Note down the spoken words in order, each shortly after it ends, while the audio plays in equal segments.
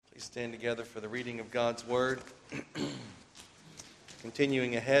You stand together for the reading of God's Word.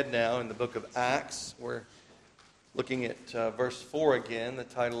 Continuing ahead now in the book of Acts, we're looking at verse 4 again. The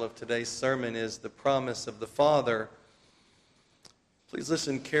title of today's sermon is The Promise of the Father. Please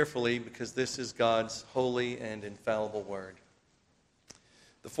listen carefully because this is God's holy and infallible Word.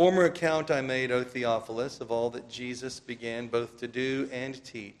 The former account I made, O Theophilus, of all that Jesus began both to do and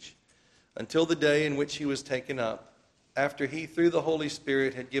teach, until the day in which he was taken up, after he, through the Holy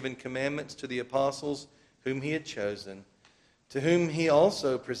Spirit, had given commandments to the apostles whom he had chosen, to whom he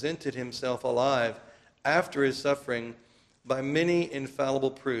also presented himself alive after his suffering by many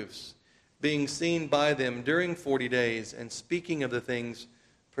infallible proofs, being seen by them during 40 days, and speaking of the things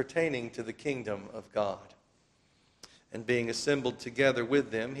pertaining to the kingdom of God. And being assembled together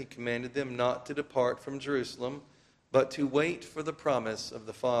with them, he commanded them not to depart from Jerusalem, but to wait for the promise of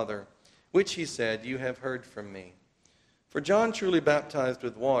the Father, which he said, You have heard from me. For John truly baptized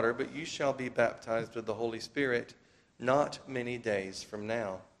with water, but you shall be baptized with the Holy Spirit not many days from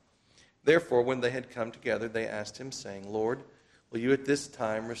now. Therefore, when they had come together, they asked him, saying, Lord, will you at this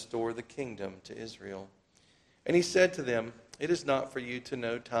time restore the kingdom to Israel? And he said to them, It is not for you to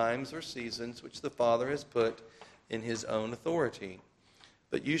know times or seasons which the Father has put in his own authority,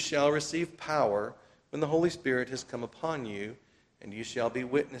 but you shall receive power when the Holy Spirit has come upon you, and you shall be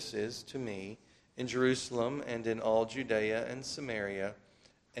witnesses to me in Jerusalem and in all Judea and Samaria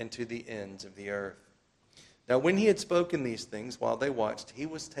and to the ends of the earth. Now when he had spoken these things, while they watched, he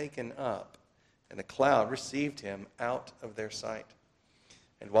was taken up, and a cloud received him out of their sight.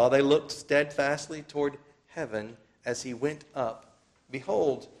 And while they looked steadfastly toward heaven as he went up,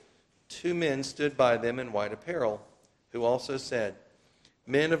 behold, 2 men stood by them in white apparel, who also said,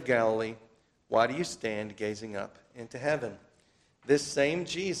 Men of Galilee, why do you stand gazing up into heaven? This same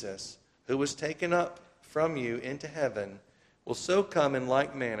Jesus, who was taken up from you into heaven, will so come in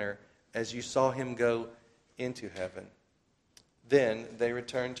like manner as you saw him go into heaven. Then they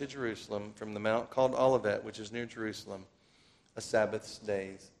returned to Jerusalem from the mount called Olivet, which is near Jerusalem, a Sabbath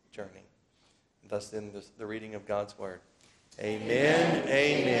day's journey. Thus then the reading of God's Word. Amen.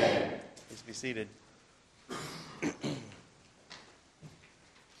 Amen. Please be seated.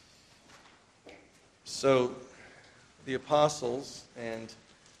 So the apostles and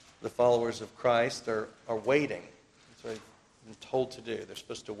the followers of Christ are waiting. That's what they've been told to do. They're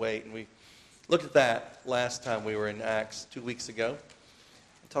supposed to wait. And we looked at that last time we were in Acts 2 weeks ago.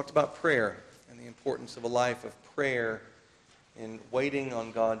 We talked about prayer and the importance of a life of prayer in waiting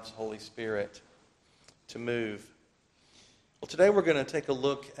on God's Holy Spirit to move. Well, today we're going to take a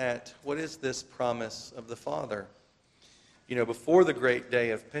look at what is this promise of the Father. You know, before the great day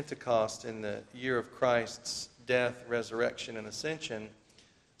of Pentecost in the year of Christ's death, resurrection, and ascension,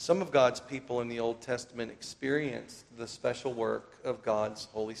 some of God's people in the Old Testament experienced the special work of God's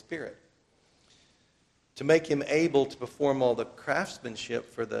Holy Spirit. To make him able to perform all the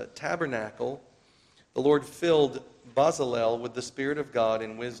craftsmanship for the tabernacle, the Lord filled Bezalel with the Spirit of God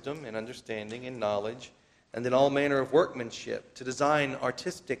in wisdom and understanding and knowledge, and in all manner of workmanship, to design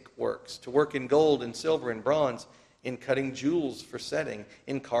artistic works, to work in gold and silver and bronze, in cutting jewels for setting,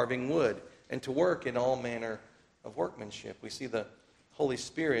 in carving wood, and to work in all manner of workmanship. We see the Holy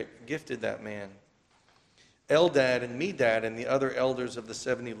Spirit gifted that man. Eldad and Medad and the other elders of the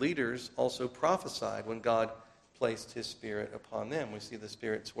 70 leaders also prophesied when God placed his Spirit upon them. We see the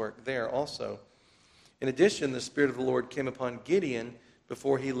Spirit's work there also. In addition, the Spirit of the Lord came upon Gideon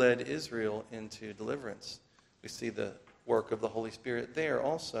before he led Israel into deliverance. We see the work of the Holy Spirit there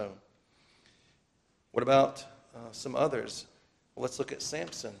also. What about some others? Well, let's look at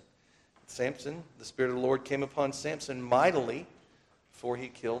Samson. Samson, the Spirit of the Lord came upon Samson mightily before he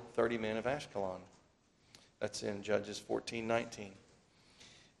killed 30 men of Ashkelon. That's in Judges 14:19.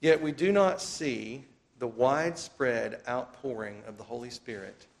 Yet we do not see the widespread outpouring of the Holy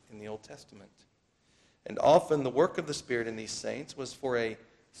Spirit in the Old Testament. And often the work of the Spirit in these saints was for a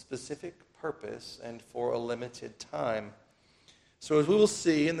specific purpose and for a limited time. So as we will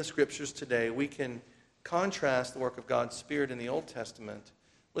see in the Scriptures today, we can contrast the work of God's Spirit in the Old Testament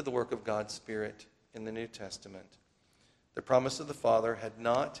with the work of God's Spirit in the New Testament. The promise of the Father had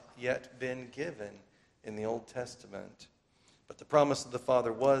not yet been given in the Old Testament, but the promise of the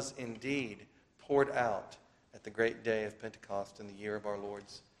Father was indeed poured out at the great day of Pentecost in the year of our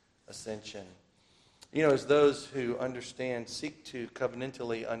Lord's ascension. You know, as those who seek to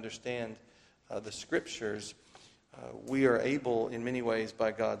covenantally understand the Scriptures, we are able in many ways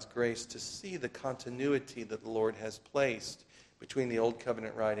by God's grace to see the continuity that the Lord has placed between the Old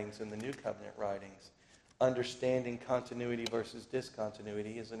Covenant writings and the New Covenant writings. Understanding continuity versus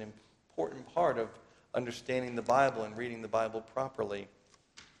discontinuity is an important part of understanding the Bible and reading the Bible properly.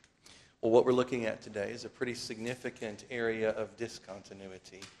 Well, what we're looking at today is a pretty significant area of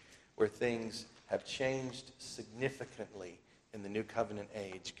discontinuity where things have changed significantly in the New Covenant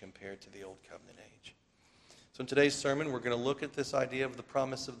age compared to the Old Covenant age. So in today's sermon, we're going to look at this idea of the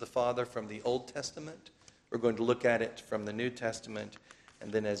promise of the Father from the Old Testament. We're going to look at it from the New Testament,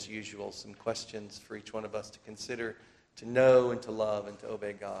 and then, as usual, some questions for each one of us to consider, to know and to love and to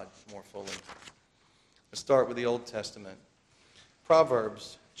obey God more fully. Let's start with the Old Testament.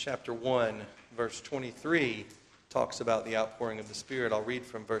 Proverbs chapter 1, verse 23 talks about the outpouring of the Spirit. I'll read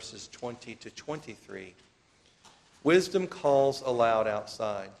from verses 20 to 23. Wisdom calls aloud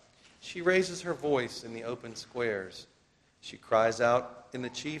outside. She raises her voice in the open squares. She cries out in the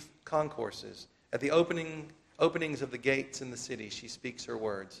chief concourses. At the openings of the gates in the city, she speaks her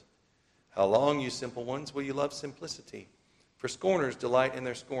words. How long, you simple ones, will you love simplicity? For scorners delight in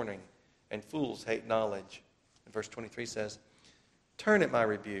their scorning, and fools hate knowledge. And verse 23 says, Turn at my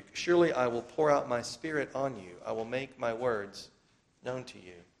rebuke. Surely I will pour out my Spirit on you. I will make my words known to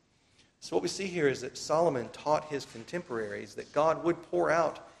you. So what we see here is that Solomon taught his contemporaries that God would pour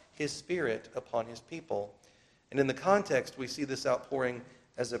out his Spirit upon his people. And in the context, we see this outpouring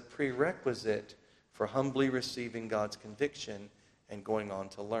as a prerequisite for humbly receiving God's conviction and going on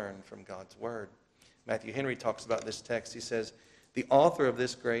to learn from God's Word. Matthew Henry talks about this text. He says, The author of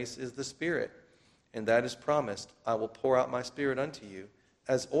this grace is the Spirit, and that is promised. I will pour out my Spirit unto you,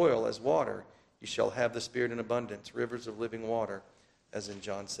 as oil, as water. You shall have the Spirit in abundance, rivers of living water, as in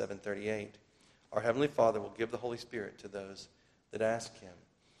John 7:38. Our Heavenly Father will give the Holy Spirit to those that ask Him.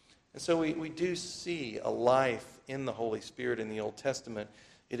 And so we do see a life in the Holy Spirit in the Old Testament.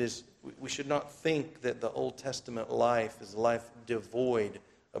 We should not think that the Old Testament life is a life devoid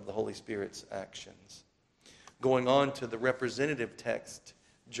of the Holy Spirit's actions. Going on to the representative text,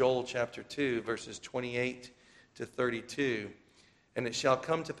 Joel chapter 2, verses 28 to 32. And it shall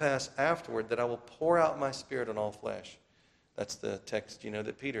come to pass afterward that I will pour out my Spirit on all flesh. That's the text,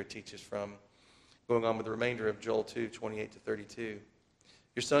 that Peter teaches from. Going on with the remainder of Joel 2, 28 to 32.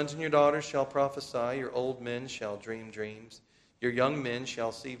 Your sons and your daughters shall prophesy. Your old men shall dream dreams. Your young men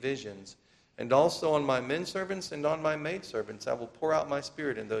shall see visions. And also on my men servants and on my maid servants I will pour out my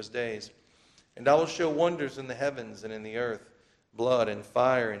Spirit in those days. And I will show wonders in the heavens and in the earth, blood and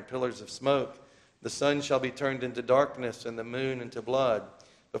fire and pillars of smoke. The sun shall be turned into darkness and the moon into blood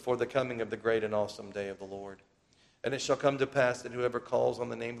before the coming of the great and awesome day of the Lord. And it shall come to pass that whoever calls on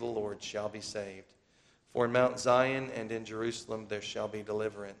the name of the Lord shall be saved. For in Mount Zion and in Jerusalem there shall be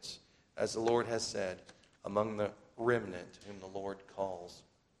deliverance, as the Lord has said, among the remnant whom the Lord calls.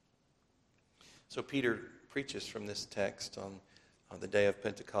 So Peter preaches from this text on the day of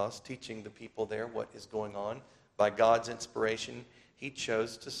Pentecost, teaching the people there what is going on. By God's inspiration, he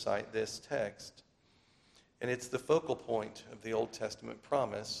chose to cite this text. And it's the focal point of the Old Testament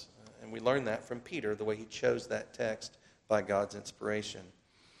promise, and we learn that from Peter, the way he chose that text by God's inspiration.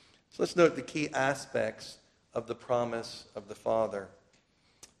 So let's note the key aspects of the promise of the Father.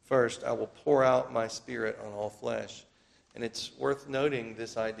 First, I will pour out my Spirit on all flesh. And it's worth noting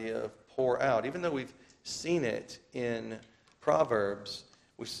this idea of pour out. Even though we've seen it in Proverbs,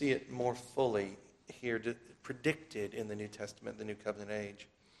 we see it more fully here, predicted in the New Testament, the New Covenant age.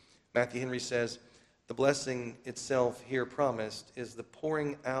 Matthew Henry says, the blessing itself here promised is the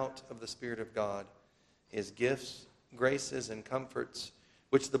pouring out of the Spirit of God, His gifts, graces, and comforts,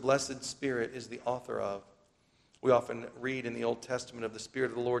 which the blessed Spirit is the author of. We often read in the Old Testament of the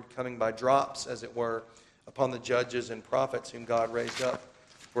Spirit of the Lord coming by drops, as it were, upon the judges and prophets whom God raised up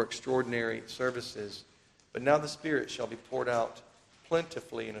for extraordinary services. But now the Spirit shall be poured out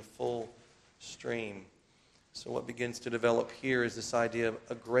plentifully in a full stream. So what begins to develop here is this idea of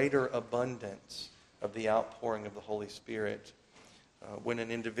a greater abundance of the outpouring of the Holy Spirit. When an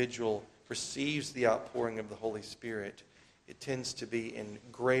individual receives the outpouring of the Holy Spirit, it tends to be in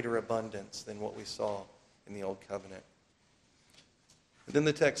greater abundance than what we saw in the Old Covenant. And then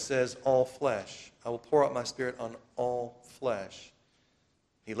the text says, all flesh. I will pour out my Spirit on all flesh.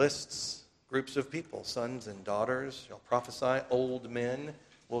 He lists groups of people. Sons and daughters shall prophesy. Old men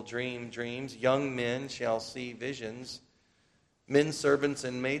will dream dreams. Young men shall see visions. Men servants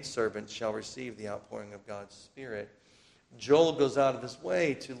and maid servants shall receive the outpouring of God's Spirit. Joel goes out of his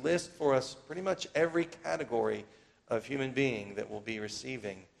way to list for us pretty much every category of human being that will be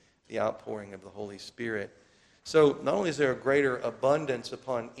receiving the outpouring of the Holy Spirit. So not only is there a greater abundance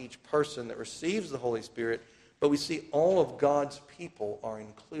upon each person that receives the Holy Spirit, but we see all of God's people are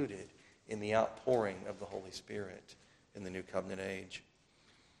included in the outpouring of the Holy Spirit in the New Covenant age.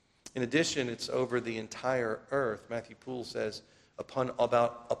 In addition, it's over the entire earth. Matthew Poole says, upon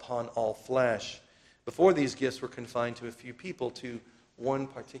all flesh. Before, these gifts were confined to a few people, to one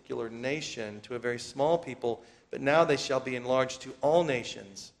particular nation, to a very small people, but now they shall be enlarged to all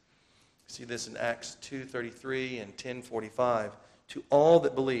nations. See this in Acts 2:33 and 10:45. To all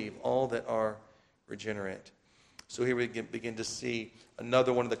that believe, all that are regenerate. So here we begin to see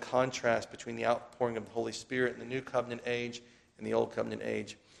another one of the contrasts between the outpouring of the Holy Spirit in the New Covenant age and the Old Covenant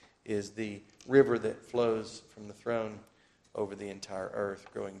age is the river that flows from the throne over the entire earth,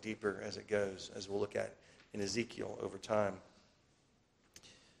 growing deeper as it goes, as we'll look at in Ezekiel over time.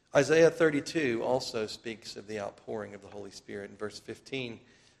 Isaiah 32 also speaks of the outpouring of the Holy Spirit. In verse 15,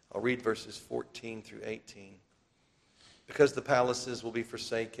 I'll read verses 14 through 18. Because the palaces will be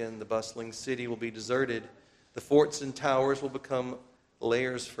forsaken, the bustling city will be deserted, the forts and towers will become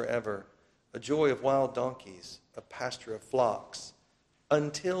lairs forever, a joy of wild donkeys, a pasture of flocks,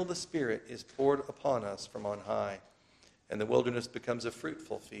 until the Spirit is poured upon us from on high, and the wilderness becomes a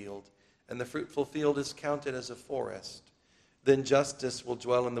fruitful field, and the fruitful field is counted as a forest. Then justice will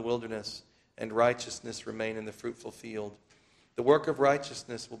dwell in the wilderness, and righteousness remain in the fruitful field. The work of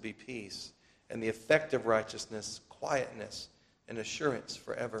righteousness will be peace, and the effect of righteousness, quietness and assurance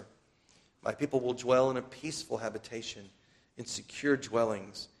forever. My people will dwell in a peaceful habitation, in secure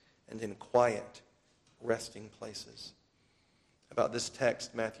dwellings, and in quiet, resting places. About this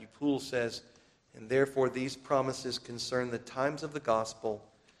text, Matthew Poole says, and therefore these promises concern the times of the gospel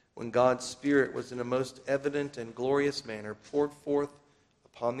when God's Spirit was in a most evident and glorious manner poured forth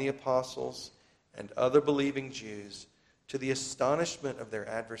upon the apostles and other believing Jews to the astonishment of their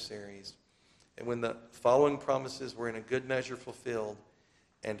adversaries, and when the following promises were in a good measure fulfilled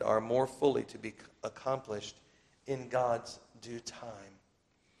and are more fully to be accomplished in God's due time.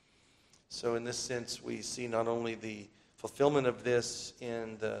 So in this sense, we see not only the fulfillment of this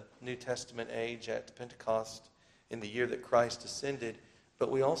in the New Testament age at Pentecost, in the year that Christ ascended, but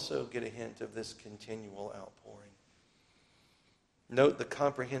we also get a hint of this continual outpouring. Note the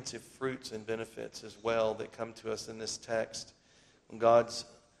comprehensive fruits and benefits as well that come to us in this text. When God's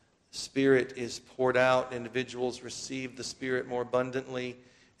Spirit is poured out, individuals receive the Spirit more abundantly,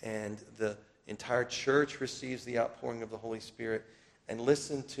 and the entire church receives the outpouring of the Holy Spirit. And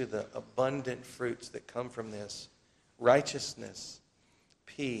listen to the abundant fruits that come from this: righteousness,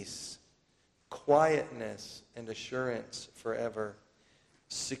 peace, quietness, and assurance forever,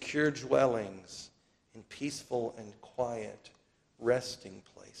 secure dwellings in peaceful and quiet resting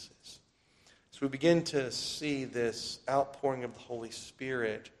places. So we begin to see this outpouring of the Holy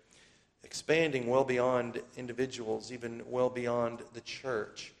Spirit expanding well beyond individuals, even well beyond the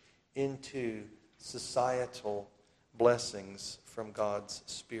church, into societal blessings from God's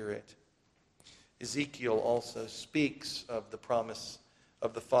Spirit. Ezekiel also speaks of the promise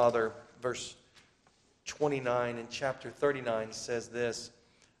of the Father. Verse 29 in chapter 39 says this: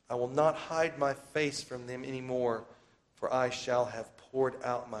 I will not hide my face from them anymore, for I shall have poured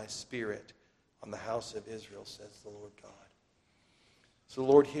out my Spirit on the house of Israel, says the Lord God. So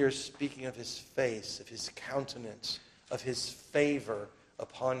the Lord here is speaking of his face, of his countenance, of his favor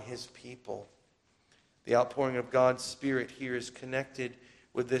upon his people. The outpouring of God's Spirit here is connected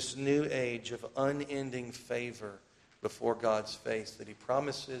with this new age of unending favor before God's face that he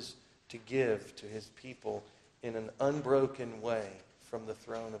promises to give to his people in an unbroken way from the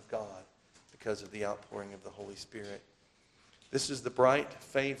throne of God because of the outpouring of the Holy Spirit. This is the bright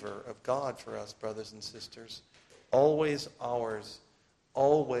favor of God for us, brothers and sisters, always ours,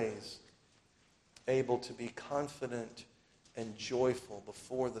 always able to be confident and joyful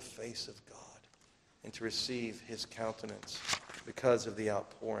before the face of God and to receive his countenance because of the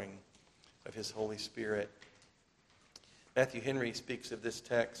outpouring of his Holy Spirit. Matthew Henry speaks of this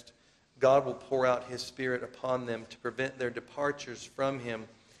text: God will pour out his Spirit upon them to prevent their departures from him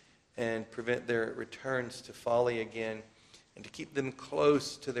and prevent their returns to folly again, and to keep them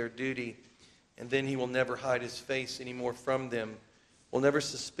close to their duty. And then he will never hide his face anymore from them, will never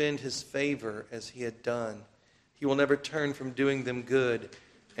suspend his favor as he had done. He will never turn from doing them good,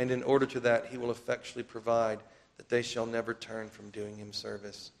 and in order to that he will effectually provide that they shall never turn from doing him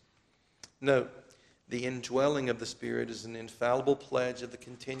service. Note, the indwelling of the Spirit is an infallible pledge of the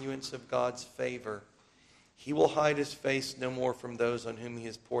continuance of God's favor. He will hide his face no more from those on whom he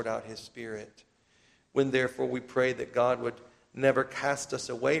has poured out his Spirit. When therefore we pray that God would never cast us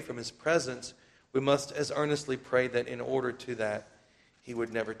away from his presence, we must as earnestly pray that in order to that, he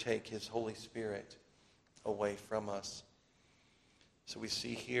would never take his Holy Spirit away from us. So we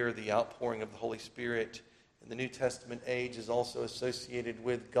see here the outpouring of the Holy Spirit in the New Testament age is also associated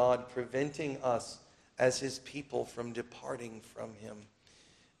with God preventing us as his people from departing from him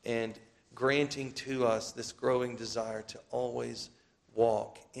and granting to us this growing desire to always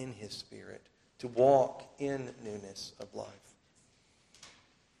walk in his Spirit, to walk in newness of life.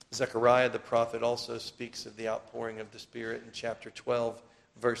 Zechariah the prophet also speaks of the outpouring of the Spirit in chapter 12,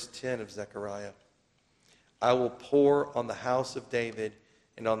 verse 10 of Zechariah. I will pour on the house of David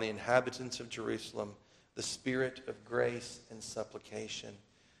and on the inhabitants of Jerusalem the spirit of grace and supplication.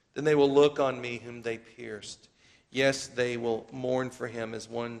 Then they will look on me whom they pierced. Yes, they will mourn for him as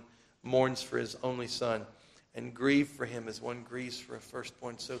one mourns for his only son, and grieve for him as one grieves for a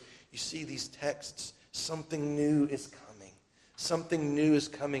firstborn. So you see these texts, something new is coming. Something new is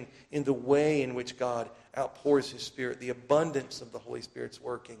coming in the way in which God outpours his Spirit, the abundance of the Holy Spirit's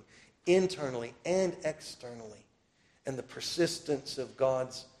working internally and externally, and the persistence of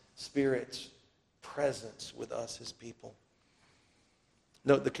God's Spirit's presence with us, his people.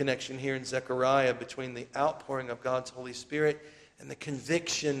 Note the connection here in Zechariah between the outpouring of God's Holy Spirit and the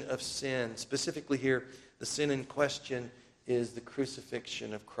conviction of sin. Specifically here, the sin in question is the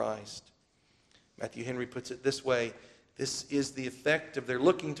crucifixion of Christ. Matthew Henry puts it this way: this is the effect of their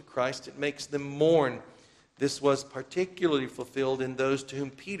looking to Christ. It makes them mourn. This was particularly fulfilled in those to whom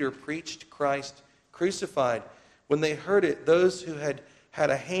Peter preached Christ crucified. When they heard it, those who had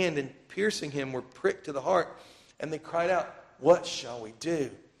had a hand in piercing him were pricked to the heart, and they cried out, "What shall we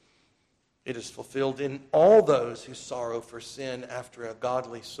do?" It is fulfilled in all those who sorrow for sin after a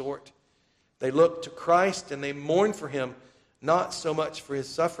godly sort. They look to Christ and they mourn for him, not so much for his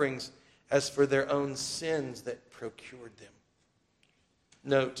sufferings as for their own sins that procured them.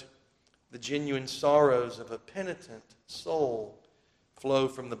 Note, the genuine sorrows of a penitent soul flow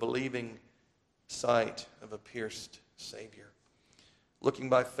from the believing sight of a pierced Savior. Looking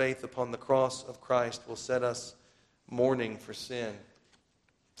by faith upon the cross of Christ will set us mourning for sin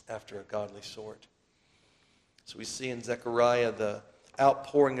after a godly sort. So we see in Zechariah the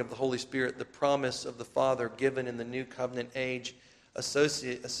outpouring of the Holy Spirit, the promise of the Father given in the new covenant age,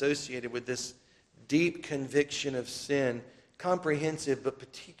 associated with this deep conviction of sin, comprehensive but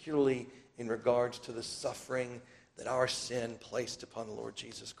particularly in regards to the suffering that our sin placed upon the Lord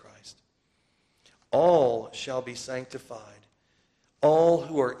Jesus Christ. All shall be sanctified. All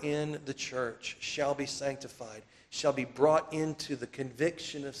who are in the church shall be sanctified, shall be brought into the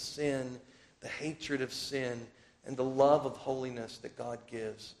conviction of sin, the hatred of sin, and the love of holiness that God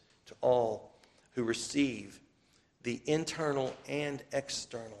gives to all who receive the internal and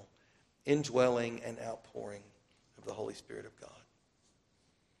external indwelling and outpouring of the Holy Spirit of God.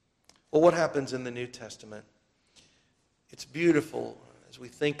 Well, what happens in the New Testament? It's beautiful as we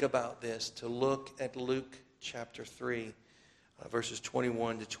think about this to look at Luke chapter 3, verses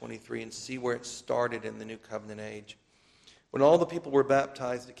 21 to 23, and see where it started in the New Covenant age. When all the people were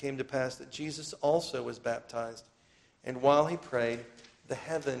baptized, it came to pass that Jesus also was baptized. And while he prayed, the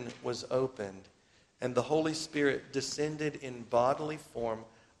heaven was opened, and the Holy Spirit descended in bodily form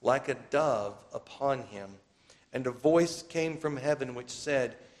like a dove upon him. And a voice came from heaven which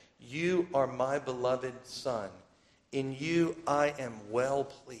said, "You are my beloved Son. In you I am well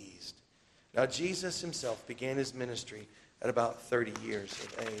pleased." Now Jesus himself began his ministry at about 30 years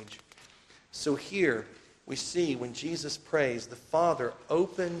of age. So here we see when Jesus prays, the Father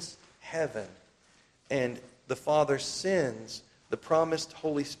opens heaven, and the Father sends the promised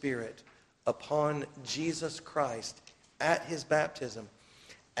Holy Spirit upon Jesus Christ at his baptism,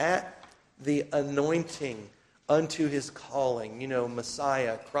 at the anointing unto his calling. You know,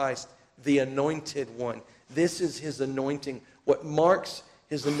 Messiah, Christ, the anointed one. This is his anointing. What marks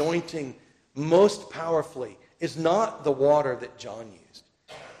his anointing most powerfully is not the water that John used.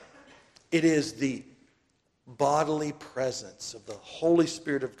 It is the bodily presence of the Holy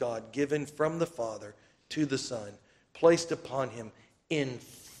Spirit of God given from the Father to the Son, placed upon him in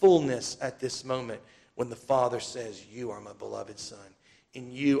fullness at this moment when the Father says, "You are my beloved Son.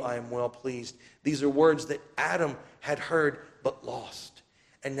 In you I am well pleased." These are words that Adam had heard but lost.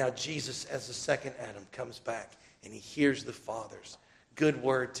 And now Jesus, as the second Adam, comes back and he hears the Father's good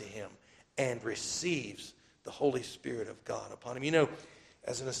word to him and receives the Holy Spirit of God upon him. You know,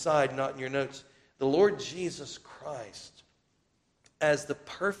 as an aside, not in your notes, the Lord Jesus Christ, as the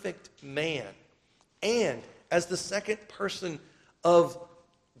perfect man and as the second person of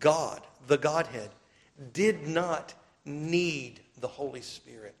God, the Godhead, did not need the Holy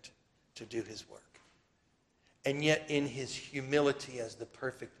Spirit to do his work. And yet in his humility as the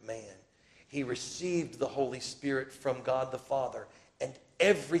perfect man, he received the Holy Spirit from God the Father, and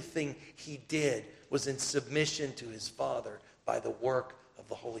everything he did was in submission to his Father by the work of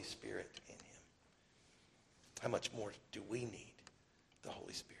the Holy Spirit in him. How much more do we need the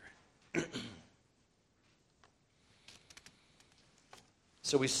Holy Spirit?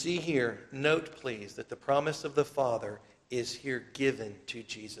 So we see here, note please, that the promise of the Father is here given to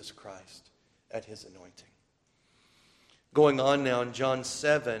Jesus Christ at his anointing. Going on now in John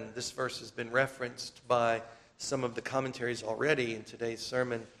 7, this verse has been referenced by some of the commentaries already in today's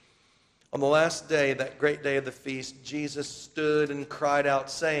sermon. On the last day, that great day of the feast, Jesus stood and cried out,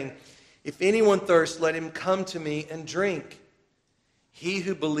 saying, "If anyone thirsts, let him come to me and drink. He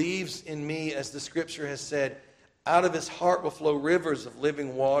who believes in me, as the Scripture has said, out of his heart will flow rivers of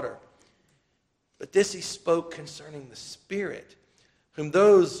living water." But this he spoke concerning the Spirit, whom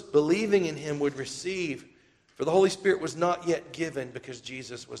those believing in him would receive. For the Holy Spirit was not yet given, because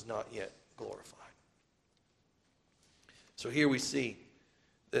Jesus was not yet glorified. So here we see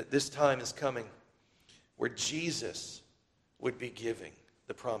that this time is coming where Jesus would be giving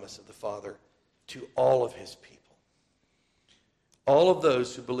the promise of the Father to all of his people. All of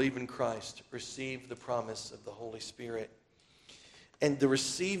those who believe in Christ receive the promise of the Holy Spirit. And the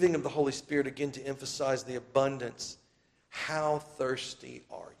receiving of the Holy Spirit, again, to emphasize the abundance. How thirsty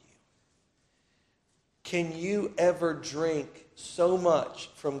are you? Can you ever drink so much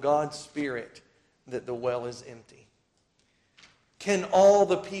from God's Spirit that the well is empty? Can all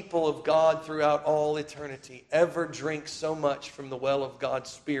the people of God throughout all eternity ever drink so much from the well of God's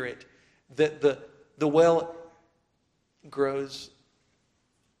Spirit that the well grows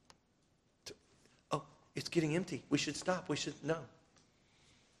to, oh, it's getting empty. We should stop.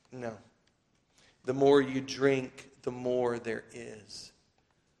 No. The more you drink, the more there is.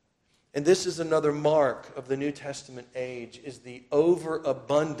 And this is another mark of the New Testament age, is the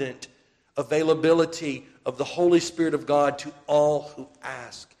overabundant availability of the Holy Spirit of God to all who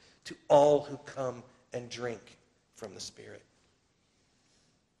ask, to all who come and drink from the Spirit.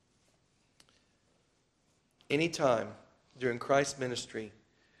 Anytime during Christ's ministry,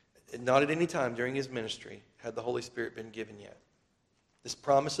 not at any time during his ministry, had the Holy Spirit been given yet. This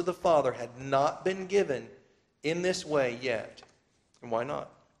promise of the Father had not been given in this way yet. And why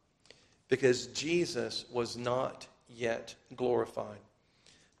not? Because Jesus was not yet glorified.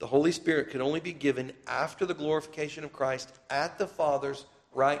 The Holy Spirit could only be given after the glorification of Christ at the Father's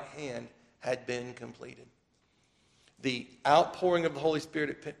right hand had been completed. The outpouring of the Holy Spirit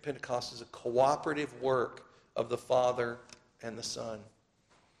at Pentecost is a cooperative work of the Father and the Son.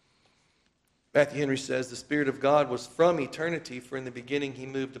 Matthew Henry says, "The Spirit of God was from eternity, for in the beginning he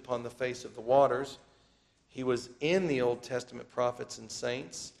moved upon the face of the waters. He was in the Old Testament prophets and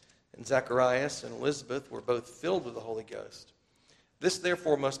saints, and Zacharias and Elizabeth were both filled with the Holy Ghost. This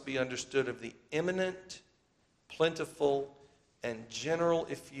therefore must be understood of the imminent, plentiful, and general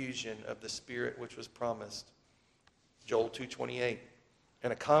effusion of the Spirit which was promised." Joel 2:28,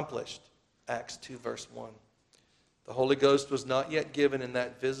 and accomplished, Acts 2 verse 1. The Holy Ghost was not yet given in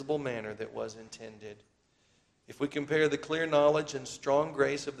that visible manner that was intended. If we compare the clear knowledge and strong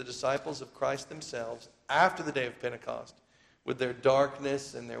grace of the disciples of Christ themselves after the day of Pentecost with their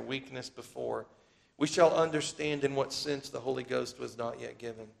darkness and their weakness before, we shall understand in what sense the Holy Ghost was not yet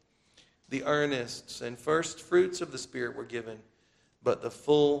given. The earnests and first fruits of the Spirit were given, but the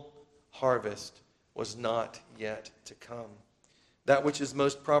full harvest was not yet to come. That which is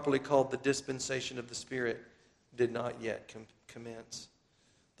most properly called the dispensation of the Spirit did not yet commence.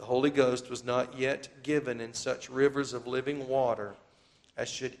 The Holy Ghost was not yet given in such rivers of living water as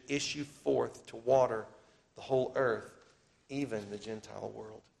should issue forth to water the whole earth, even the Gentile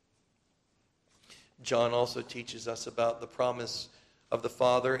world. John also teaches us about the promise of the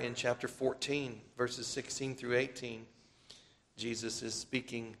Father in chapter 14, verses 16 through 18. Jesus is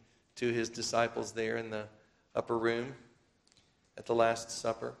speaking to his disciples there in the upper room at the Last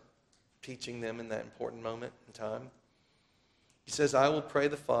Supper, teaching them in that important moment in time. He says, "I will pray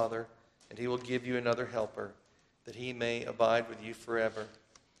the Father, and he will give you another helper, that he may abide with you forever.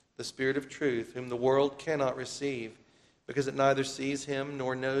 The Spirit of truth, whom the world cannot receive, because it neither sees him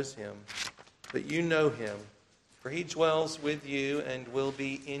nor knows him. But you know him, for he dwells with you and will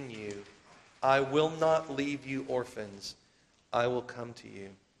be in you. I will not leave you orphans. I will come to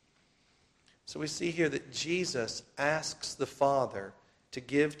you." So we see here that Jesus asks the Father to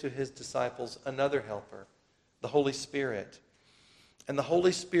give to his disciples another helper, the Holy Spirit. And the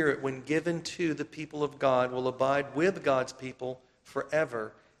Holy Spirit, when given to the people of God, will abide with God's people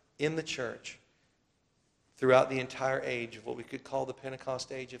forever in the church throughout the entire age of what we could call the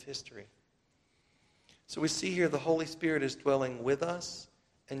Pentecost age of history. So we see here the Holy Spirit is dwelling with us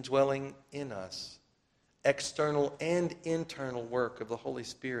and dwelling in us. External and internal work of the Holy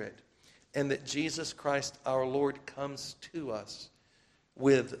Spirit. And that Jesus Christ our Lord comes to us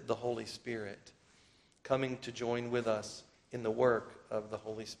with the Holy Spirit, coming to join with us in the work of the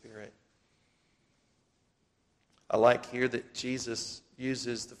Holy Spirit. I like here that Jesus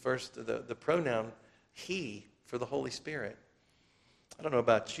uses the pronoun he for the Holy Spirit. I don't know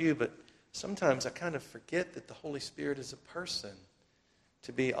about you, but sometimes I kind of forget that the Holy Spirit is a person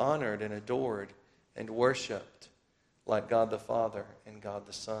to be honored and adored and worshiped like God the Father and God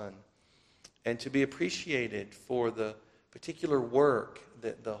the Son, and to be appreciated for the particular work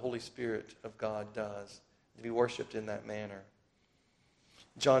that the Holy Spirit of God does, to be worshiped in that manner.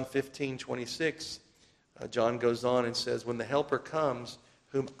 John 15:26, John goes on and says, "When the Helper comes,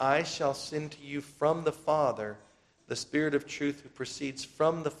 whom I shall send to you from the Father, the Spirit of truth who proceeds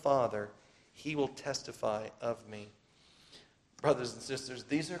from the Father, he will testify of me." Brothers and sisters,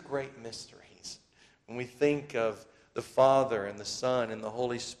 these are great mysteries. When we think of the Father and the Son and the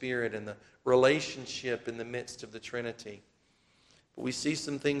Holy Spirit and the relationship in the midst of the Trinity. But we see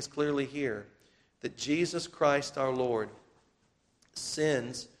some things clearly here, that Jesus Christ our Lord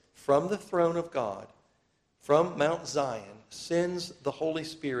sends from the throne of God, from Mount Zion, sends the Holy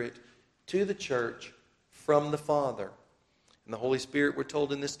Spirit to the church from the Father. And the Holy Spirit, we're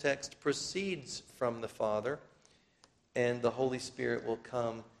told in this text, proceeds from the Father, and the Holy Spirit will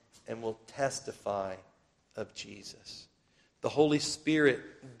come and will testify of Jesus. The Holy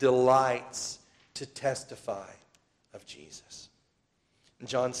Spirit delights to testify of Jesus. In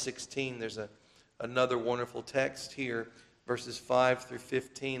John 16, there's another wonderful text here, verses 5 through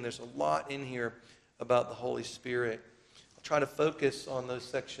 15. There's a lot in here about the Holy Spirit. I'll try to focus on those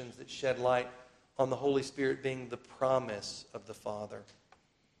sections that shed light on the Holy Spirit being the promise of the Father.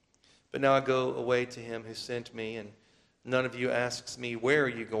 "But now I go away to him who sent me, and none of you asks me, 'Where are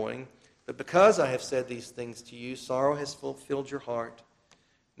you going?' But because I have said these things to you, sorrow has filled your heart.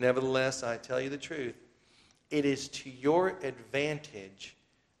 Nevertheless, I tell you the truth. It is to your advantage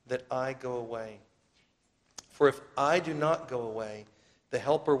that I go away. For if I do not go away, the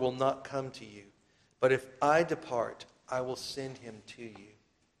Helper will not come to you. But if I depart, I will send him to you."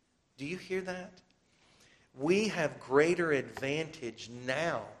 Do you hear that? We have greater advantage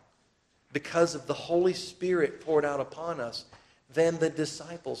now because of the Holy Spirit poured out upon us than the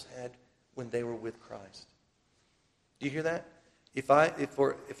disciples had when they were with Christ. Do you hear that? If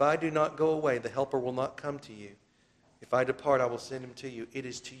I do not go away, the Helper will not come to you. If I depart, I will send him to you. It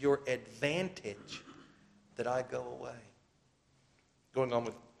is to your advantage that I go away. Going on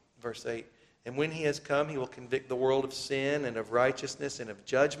with verse 8. "And when he has come, he will convict the world of sin and of righteousness and of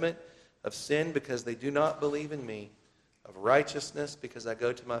judgment. Of sin, because they do not believe in me. Of righteousness, because I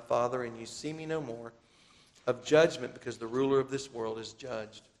go to my Father and you see me no more. Of judgment, because the ruler of this world is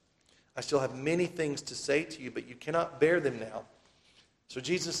judged. I still have many things to say to you, but you cannot bear them now." So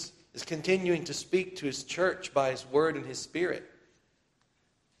Jesus is continuing to speak to his church by his word and his Spirit.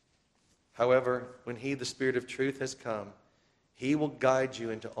 "However, when he, the Spirit of truth, has come, he will guide you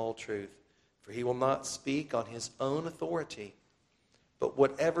into all truth. For he will not speak on his own authority, but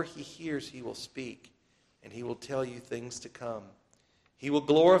whatever he hears he will speak, and he will tell you things to come. He will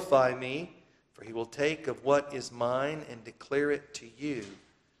glorify me, for he will take of what is mine and declare it to you.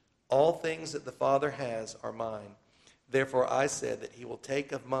 All things that the Father has are mine. Therefore I said that he will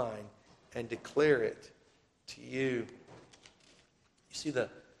take of mine and declare it to you." You see the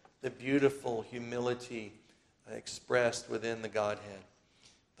beautiful humility expressed within the Godhead.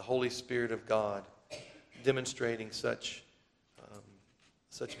 The Holy Spirit of God demonstrating such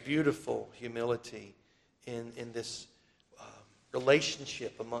beautiful humility in this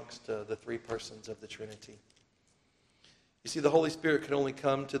relationship amongst the three persons of the Trinity. You see, the Holy Spirit could only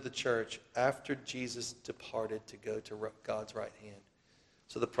come to the church after Jesus departed to go to God's right hand.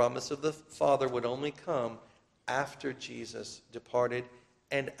 So the promise of the Father would only come after Jesus departed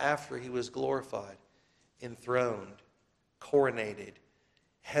and after he was glorified, enthroned, coronated,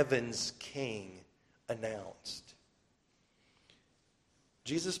 heaven's King announced.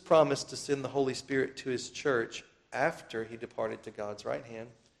 Jesus promised to send the Holy Spirit to his church after he departed to God's right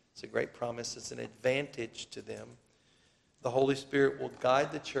hand. It's a great promise. It's an advantage to them. The Holy Spirit will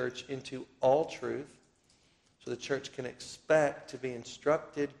guide the church into all truth, so the church can expect to be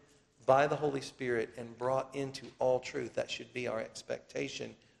instructed by the Holy Spirit and brought into all truth. That should be our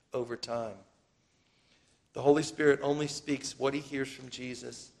expectation over time. The Holy Spirit only speaks what he hears from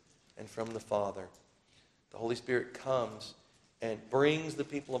Jesus and from the Father. The Holy Spirit comes and brings the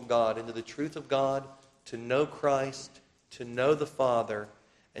people of God into the truth of God, to know Christ, to know the Father,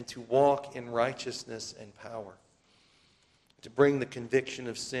 and to walk in righteousness and power. To bring the conviction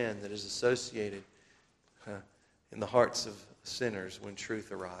of sin that is associated in the hearts of sinners when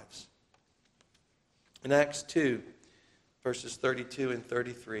truth arrives. In Acts 2, verses 32 and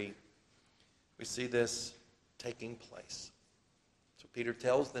 33, we see this taking place. So Peter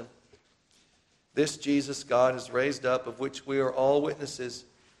tells them, "This Jesus God has raised up, of which we are all witnesses,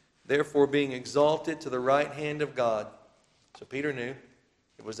 therefore being exalted to the right hand of God." So Peter knew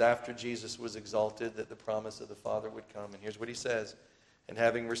It was after Jesus was exalted that the promise of the Father would come. And here's what he says. And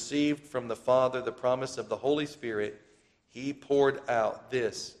having received from the Father the promise of the Holy Spirit, he poured out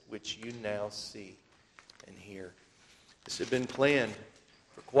this which you now see and hear. This had been planned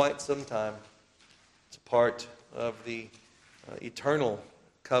for quite some time. It's a part of the eternal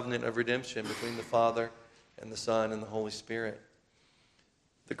covenant of redemption between the Father and the Son and the Holy Spirit.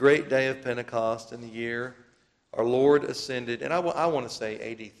 The great day of Pentecost in the year our Lord ascended, and I want to say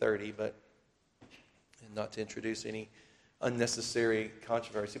AD 30, but not to introduce any unnecessary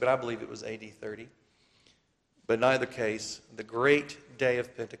controversy, but I believe it was AD 30. But in either case, the great day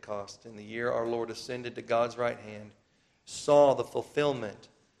of Pentecost in the year our Lord ascended to God's right hand saw the fulfillment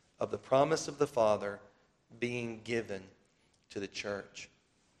of the promise of the Father being given to the church.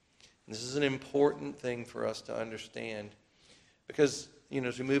 And this is an important thing for us to understand because,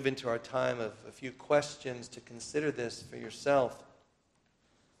 as we move into our time of a few questions to consider this for yourself,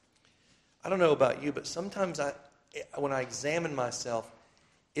 I don't know about you, but sometimes when I examine myself,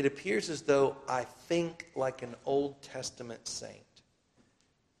 it appears as though I think like an Old Testament saint.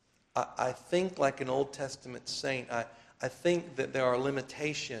 I think like an Old Testament saint. I think that there are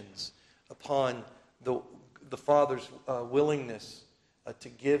limitations upon the Father's willingness to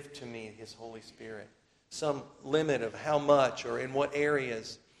give to me His Holy Spirit. Some limit of how much or in what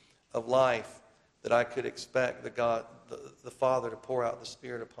areas of life that I could expect the Father to pour out the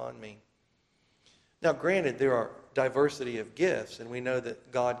Spirit upon me. Now, granted, there are diversity of gifts, and we know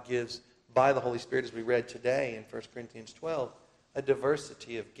that God gives by the Holy Spirit, as we read today in 1 Corinthians 12, a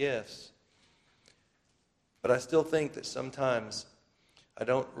diversity of gifts. But I still think that sometimes I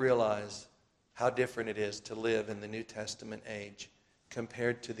don't realize how different it is to live in the New Testament age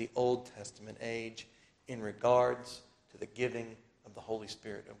compared to the Old Testament age in regards to the giving of the Holy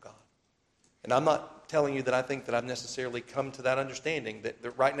Spirit of God. And I'm not telling you that I think that I've necessarily come to that understanding,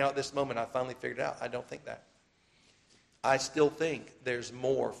 that right now at this moment I finally figured it out. I don't think that. I still think there's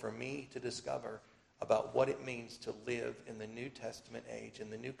more for me to discover about what it means to live in the New Testament age, in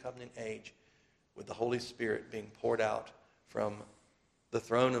the New Covenant age, with the Holy Spirit being poured out from the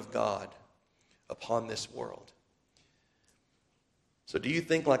throne of God upon this world. So do you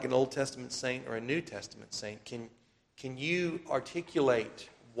think like an Old Testament saint or a New Testament saint? Can you articulate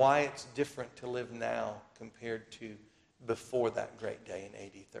why it's different to live now compared to before that great day in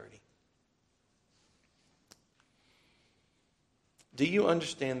AD 30? Do you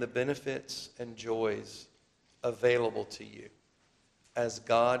understand the benefits and joys available to you as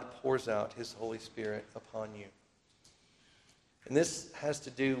God pours out His Holy Spirit upon you? And this has to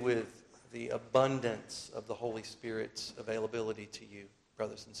do with the abundance of the Holy Spirit's availability to you,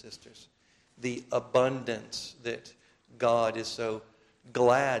 brothers and sisters. The abundance that God is so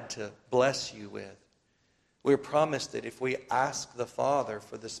glad to bless you with. We're promised that if we ask the Father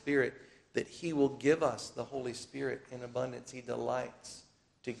for the Spirit, that He will give us the Holy Spirit in abundance. He delights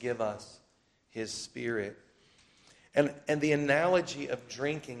to give us His Spirit. And the analogy of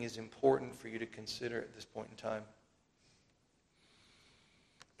drinking is important for you to consider at this point in time.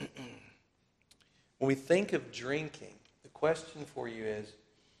 When we think of drinking, the question for you is,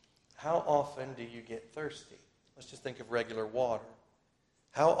 how often do you get thirsty? Let's just think of regular water.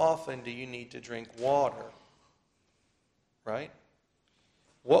 How often do you need to drink water? Right?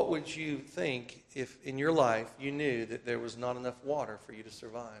 What would you think if in your life you knew that there was not enough water for you to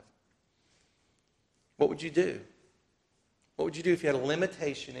survive? What would you do? What would you do if you had a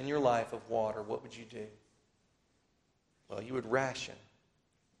limitation in your life of water? What would you do? Well, you would ration.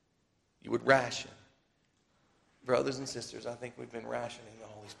 You would ration. Brothers and sisters, I think we've been rationing the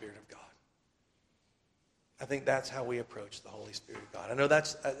Holy Spirit of God. I think that's how we approach the Holy Spirit of God. I know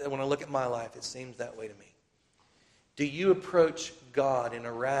when I look at my life, it seems that way to me. Do you approach God in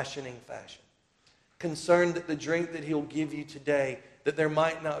a rationing fashion? Concerned that the drink that He'll give you today, that there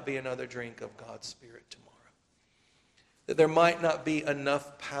might not be another drink of God's Spirit tomorrow. That there might not be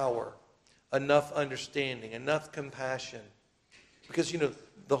enough power, enough understanding, enough compassion. Because,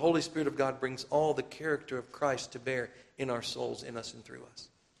 the Holy Spirit of God brings all the character of Christ to bear in our souls, in us, and through us.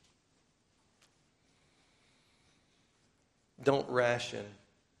 Don't ration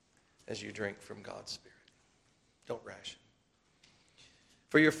as you drink from God's Spirit. Don't ration.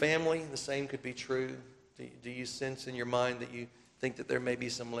 For your family, the same could be true. Do you sense in your mind that you think that there may be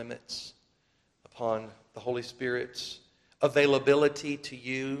some limits upon the Holy Spirit's availability to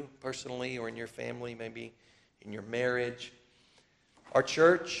you personally or in your family, maybe in your marriage? Our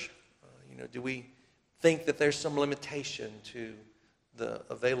church, do we think that there's some limitation to the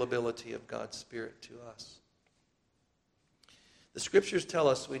availability of God's Spirit to us? The Scriptures tell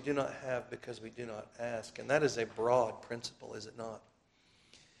us we do not have because we do not ask, and that is a broad principle, is it not?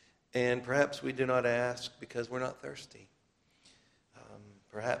 And perhaps we do not ask because we're not thirsty.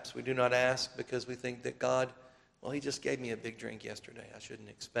 Perhaps we do not ask because we think that God, well, He just gave me a big drink yesterday. I shouldn't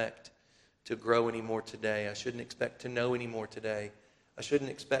expect to grow any more today. I shouldn't expect to know any more today. I shouldn't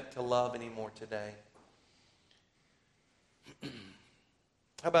expect to love any more today.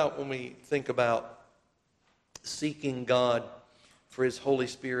 How about when we think about seeking God for His Holy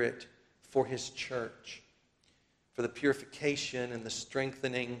Spirit, for His church, for the purification and the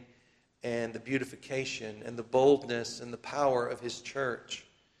strengthening and the beautification and the boldness and the power of His church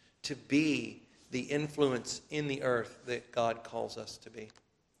to be the influence in the earth that God calls us to be?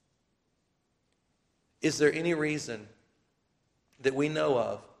 Is there any reason that we know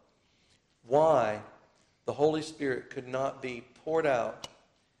of why the Holy Spirit could not be poured out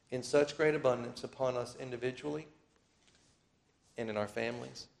in such great abundance upon us individually and in our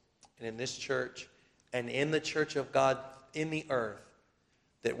families and in this church and in the church of God in the earth,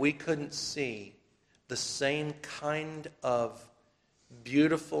 that we couldn't see the same kind of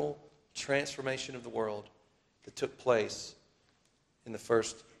beautiful transformation of the world that took place in the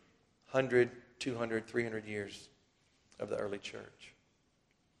first 100, 200, 300 years of the early church?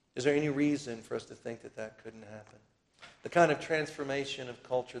 Is there any reason for us to think that that couldn't happen? The kind of transformation of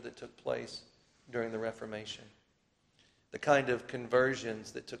culture that took place during the Reformation, the kind of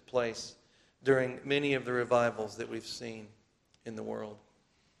conversions that took place during many of the revivals that we've seen in the world.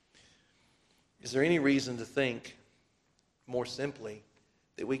 Is there any reason to think, more simply,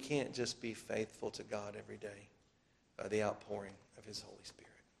 that we can't just be faithful to God every day by the outpouring of His Holy Spirit?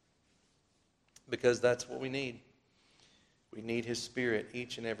 Because that's what we need. We need His Spirit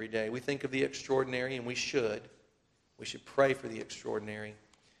each and every day. We think of the extraordinary, and we should. We should pray for the extraordinary.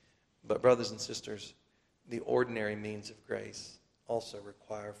 But brothers and sisters, the ordinary means of grace also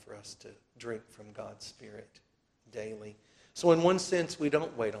require for us to drink from God's Spirit daily. So in one sense, we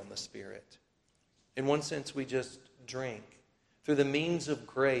don't wait on the Spirit. In one sense, we just drink. Through the means of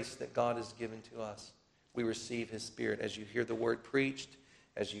grace that God has given to us, we receive His Spirit. As you hear the Word preached,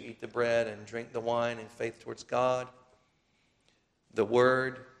 as you eat the bread and drink the wine in faith towards God, the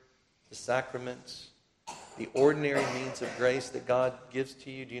Word, the sacraments, the ordinary means of grace that God gives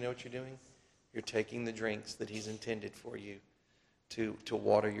to you, do you know what you're doing? You're taking the drinks that He's intended for you to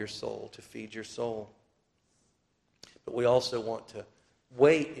water your soul, to feed your soul. But we also want to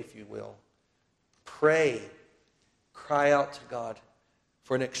wait, if you will, pray, cry out to God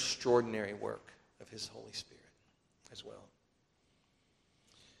for an extraordinary work of His Holy Spirit as well.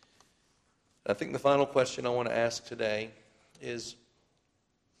 I think the final question I want to ask today is,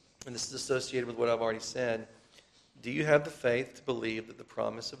 and this is associated with what I've already said, do you have the faith to believe that the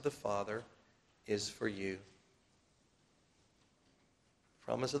promise of the Father is for you? The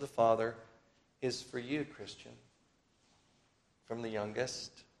promise of the Father is for you, Christian, from the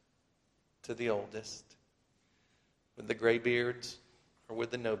youngest to the oldest, with the gray beards or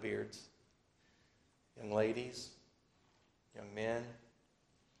with the no beards, young ladies, young men,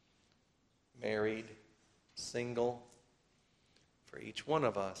 married, single. For each one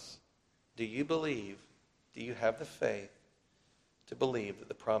of us, do you believe, do you have the faith to believe that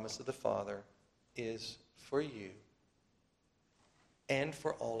the promise of the Father is for you and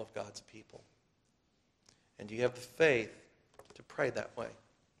for all of God's people? And do you have the faith to pray that way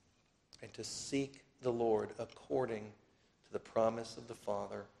and to seek the Lord according to the promise of the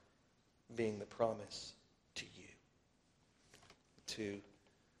Father being the promise to you, to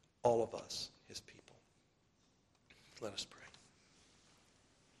all of us, His people? Let us pray.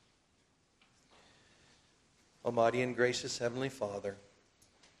 Almighty and gracious Heavenly Father,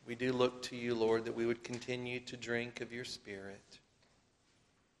 we do look to you, Lord, that we would continue to drink of your Spirit,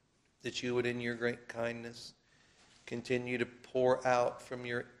 that you would, in your great kindness, continue to pour out from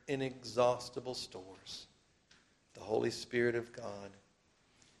your inexhaustible stores the Holy Spirit of God,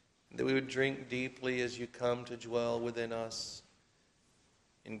 and that we would drink deeply as you come to dwell within us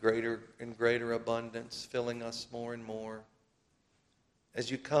in greater abundance, filling us more and more, as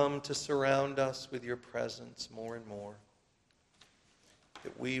you come to surround us with your presence more and more,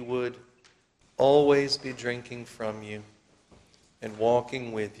 that we would always be drinking from you and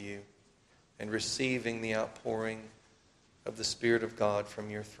walking with you and receiving the outpouring of the Spirit of God from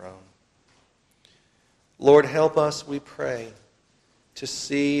your throne. Lord, help us, we pray, to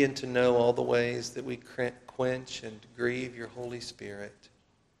see and to know all the ways that we quench and grieve your Holy Spirit,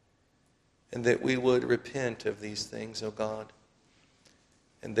 and that we would repent of these things, O God,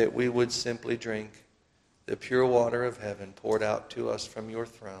 and that we would simply drink the pure water of heaven poured out to us from your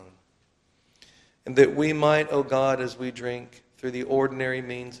throne. And that we might, O God, as we drink through the ordinary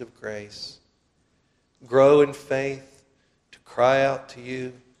means of grace, grow in faith to cry out to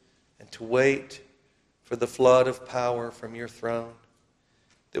you, and to wait for the flood of power from your throne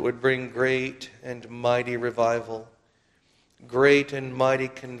that would bring great and mighty revival, great and mighty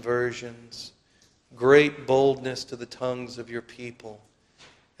conversions, great boldness to the tongues of your people,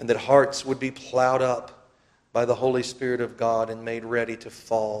 and that hearts would be plowed up by the Holy Spirit of God and made ready to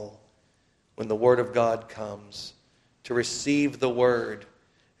fall when the Word of God comes, to receive the Word,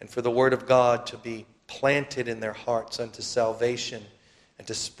 and for the Word of God to be planted in their hearts unto salvation and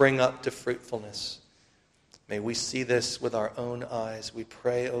to spring up to fruitfulness. May we see this with our own eyes. We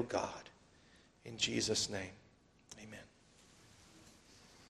pray, O God, in Jesus' name.